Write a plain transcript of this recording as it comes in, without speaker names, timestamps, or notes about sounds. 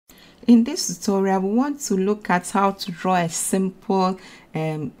In this tutorial, we want to look at how to draw a simple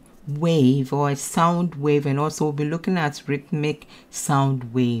wave or a sound wave, and also we'll be looking at rhythmic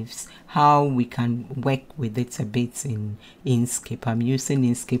sound waves, how we can work with it a bit in Inkscape. I'm using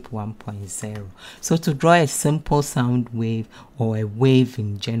Inkscape 1.0. So to draw a simple sound wave or a wave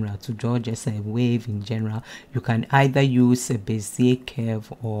in general, to draw just a wave in general, you can either use a Bezier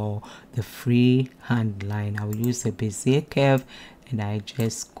curve or the freehand line. I will use a Bezier curve and I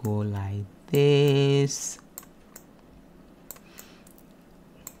just go like this.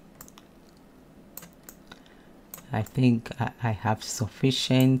 I think I have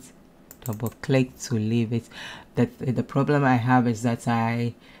sufficient. Double click to leave it. The problem I have is that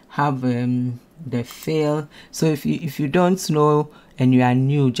I have the fill. So if you don't know and you are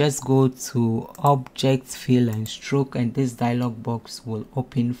new, just go to Object, Fill and Stroke, and this dialog box will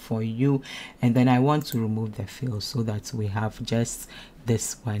open for you. And then I want to remove the fill so that we have just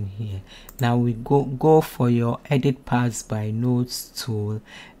this one here. Now we go for your Edit Paths by Nodes tool,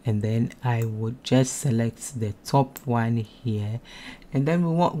 and then I would just select the top one here, and then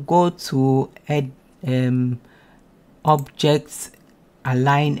we want go to Objects,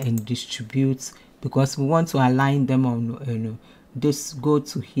 Align and Distribute, because we want to align them on this. Go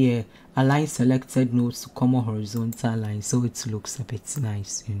to here, align selected nodes to common horizontal line, so it looks a bit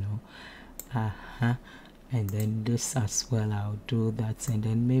nice, and then this as well, I'll do that, and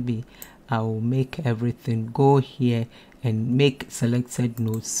then maybe I'll make everything go here and make selected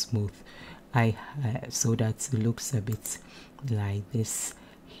nodes smooth, so that it looks a bit like this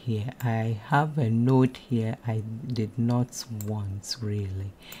here. I have a node here I did not want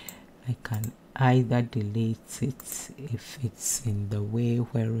really. I can either delete it if it's in the way.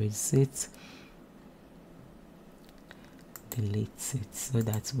 Where is it? Delete it, so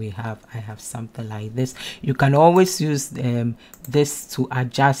that I have something like this. You can always use this to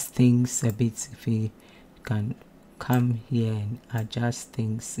adjust things a bit. If you can come here and adjust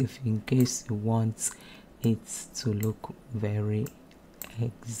things, if in case you want it to look very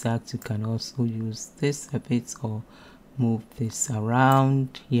exact, you can also use this a bit or move this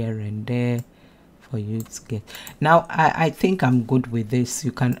around here and there for you to get. Now I think I'm good with this.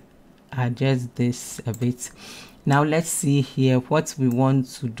 You can adjust this a bit. Now let's see here what we want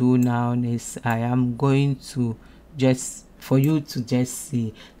to do now is I am going to just, for you to just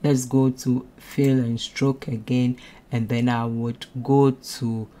see, let's go to Fill and Stroke again, and then I would go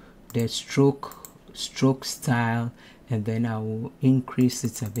to the stroke style, and then I will increase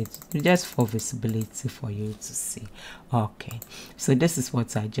it a bit just for visibility for you to see. Okay, so this is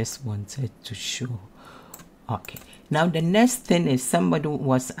what I just wanted to show. Okay, now the next thing is somebody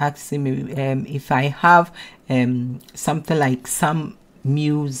was asking me if I have something like some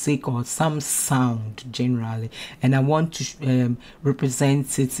music or some sound generally, and I want to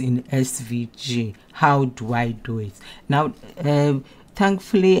represent it in SVG. How do I do it? Now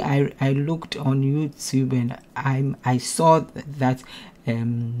thankfully I looked on YouTube, and I saw that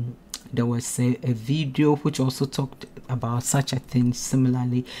there was a video which also talked about such a thing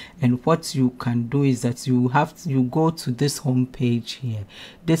similarly. And what you can do is that you go to this home page here.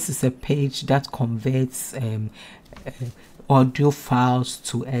 This is a page that converts audio files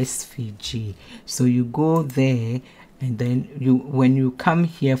to SVG. So you go there, and then when you come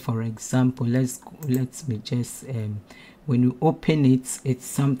here, for example, let me just when you open it, it's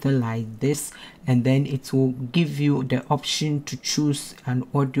something like this, and then it will give you the option to choose an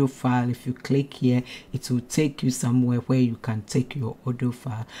audio file. If you click here, it will take you somewhere where you can take your audio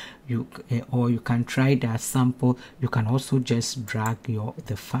file. Or you can try that sample. You can also just drag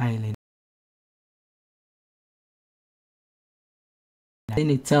the file in.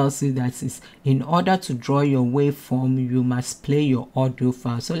 Then it tells you that in order to draw your waveform, you must play your audio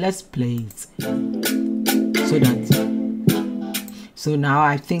file. So let's play it. So now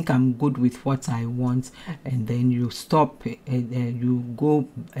I think I'm good with what I want, and then you stop and you go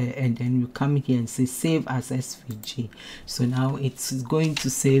and then you come here and say save as SVG. So now it's going to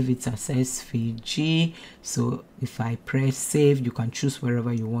save it as SVG. So if I press save, you can choose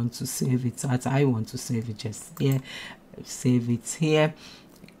wherever you want to save it at. I want to save it just here. Save it here,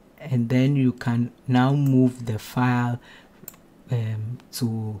 and then you can now move the file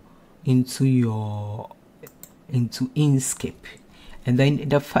into Inkscape. And then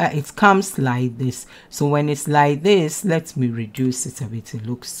the file, it comes like this. So when it's like this, let me reduce it a bit. It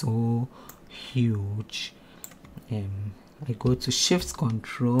looks so huge. I go to Shift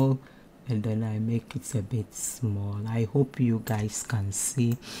Control, and then I make it a bit small. I hope you guys can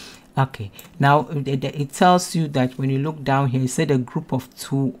see. Okay, now it tells you that when you look down here, it said a group of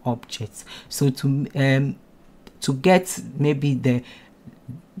 2 objects. So to get maybe the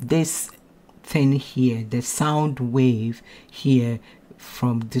this thing here, the sound wave here,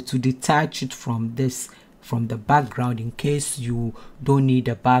 to detach it from the background, in case you don't need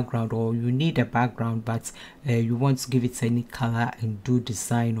a background, or you need a background but you want to give it any color and do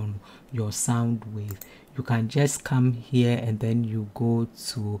design on your sound wave. You can just come here and then you go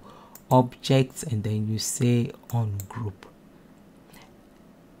to objects and then you say on group.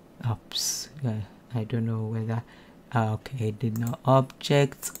 Oops, I don't know whether okay, I did not.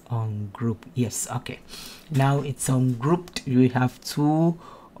 Object on group, yes, okay, now it's on grouped. You have two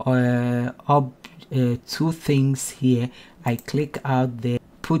things here. I click out there,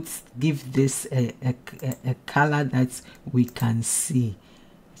 give this a color that we can see,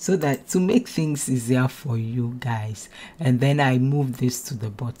 so that to make things easier for you guys. And then I move this to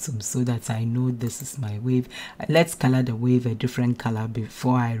the bottom so that I know this is my wave. Let's color the wave a different color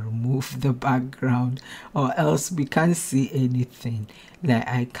before I remove the background, or else we can't see anything. Like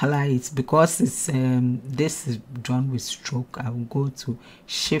I color it, because it's this is drawn with stroke. I will go to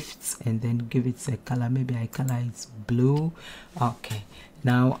shifts and then give it a color. Maybe I color it blue. Okay,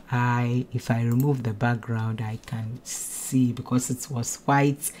 now if I remove the background, I can see, because it was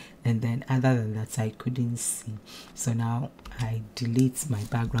white, and then other than that I couldn't see. So now I delete my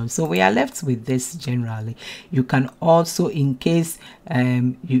background, so we are left with this. Generally, you can also, in case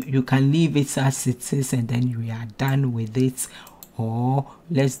you can leave it as it is and then you are done with it, or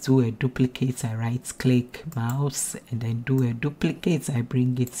let's do a duplicate. I right click mouse and then do a duplicate. I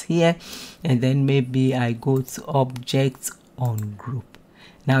bring it here, and then maybe I go to object on group.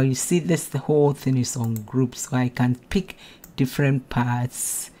 Now you see this, the whole thing is on group, so I can pick different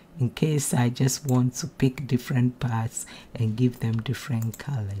parts in case I just want to pick different parts and give them different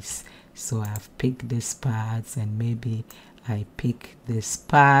colors. So I've picked this part, and maybe I pick this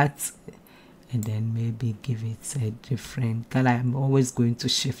part and then maybe give it a different color. I'm always going to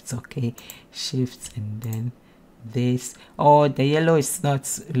shift, okay, shift, and then this. Oh, the yellow is not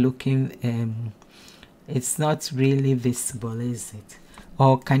looking it's not really visible, is it?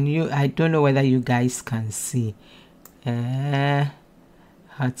 Or can you, I don't know whether you guys can see. What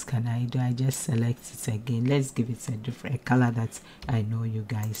can I do? I just select it again. Let's give it a different color that I know you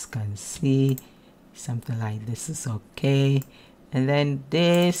guys can see. Something like this is okay. And then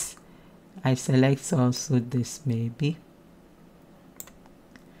this, I select also this maybe,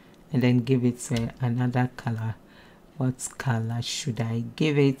 and then give it another color. What color should I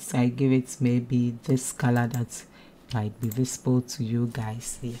give it? I give it maybe this color that might be visible to you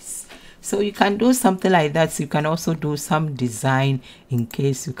guys. Yes, so you can do something like that. You can also do some design, in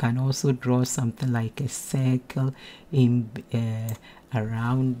case you can also draw something like a circle in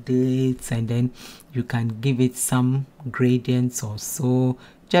around it, and then you can give it some gradients or so,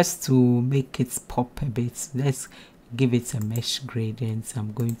 just to make it pop a bit. Let's give it a mesh gradient.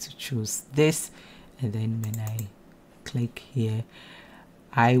 I'm going to choose this, and then when I click here,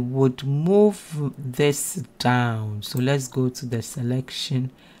 I would move this down. So let's go to the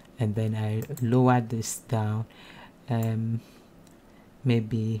selection, and then I lower this down,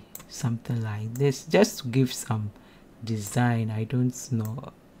 maybe something like this, just to give some design. I don't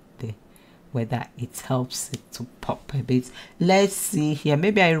know whether it helps it to pop a bit. Let's see here.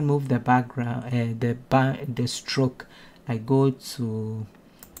 Maybe I remove the background, the stroke. I go to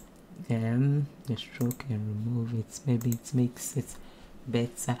the stroke and remove it. Maybe it makes it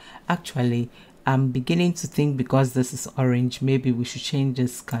better. Actually, I'm beginning to think, because this is orange, maybe we should change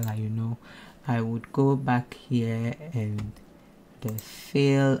this color, you know. I would go back here, and the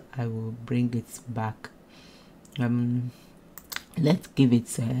fill, I will bring it back. Let's give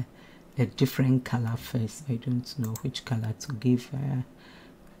it a different color first. I don't know which color to give.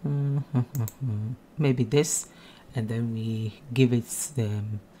 Maybe this, and then we give it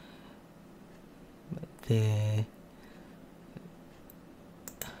the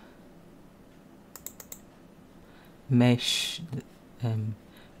mesh.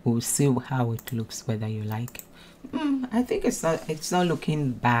 We'll see how it looks, whether you like it. I think it's not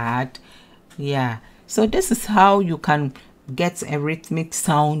looking bad. Yeah, so this is how you can get a rhythmic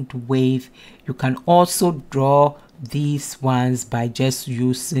sound wave. You can also draw these ones by just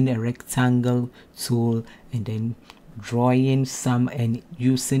using a rectangle tool and then drawing some and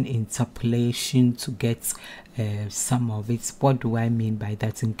using interpolation to get some of it. What do I mean by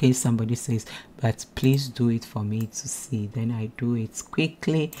that? In case somebody says, but please do it for me to see, then I do it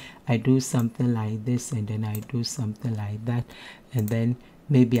quickly. I do something like this, and then I do something like that, and then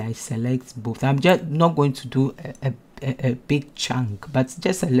maybe I select both. I'm just not going to do a big chunk, but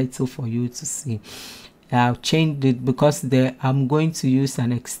just a little for you to see. I'll change it because I'm going to use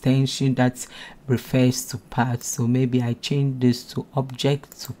an extension that refers to path. So maybe I change this to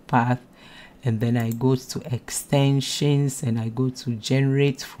object to path, and then I go to extensions and I go to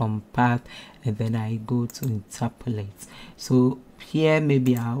generate from path, and then I go to interpolate. So here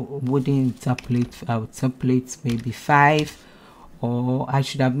maybe I wouldn't interpolate, I'll interpolate maybe 5, or I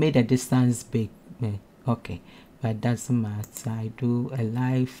should have made a distance big. Okay, but it doesn't matter. I do a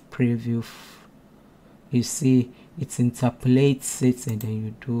live preview. You see it interpolates it, and then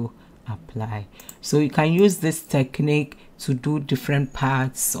you do apply. So you can use this technique to do different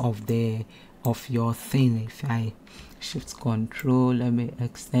parts of your thing. If I shift control, let me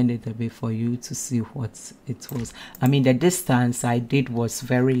extend it a bit for you to see what it was. I mean, the distance I did was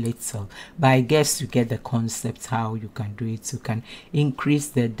very little, but I guess you get the concept how you can do it. You can increase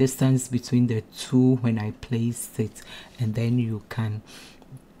the distance between the two when I placed it, and then you can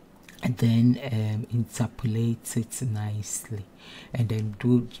interpolate it nicely, and then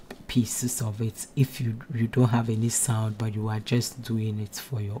do pieces of it if you don't have any sound, but you are just doing it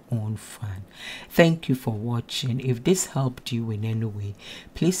for your own fun. Thank you for watching. If this helped you in any way,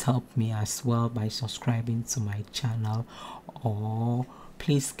 please help me as well by subscribing to my channel, or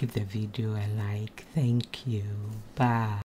please give the video a like. Thank you. Bye.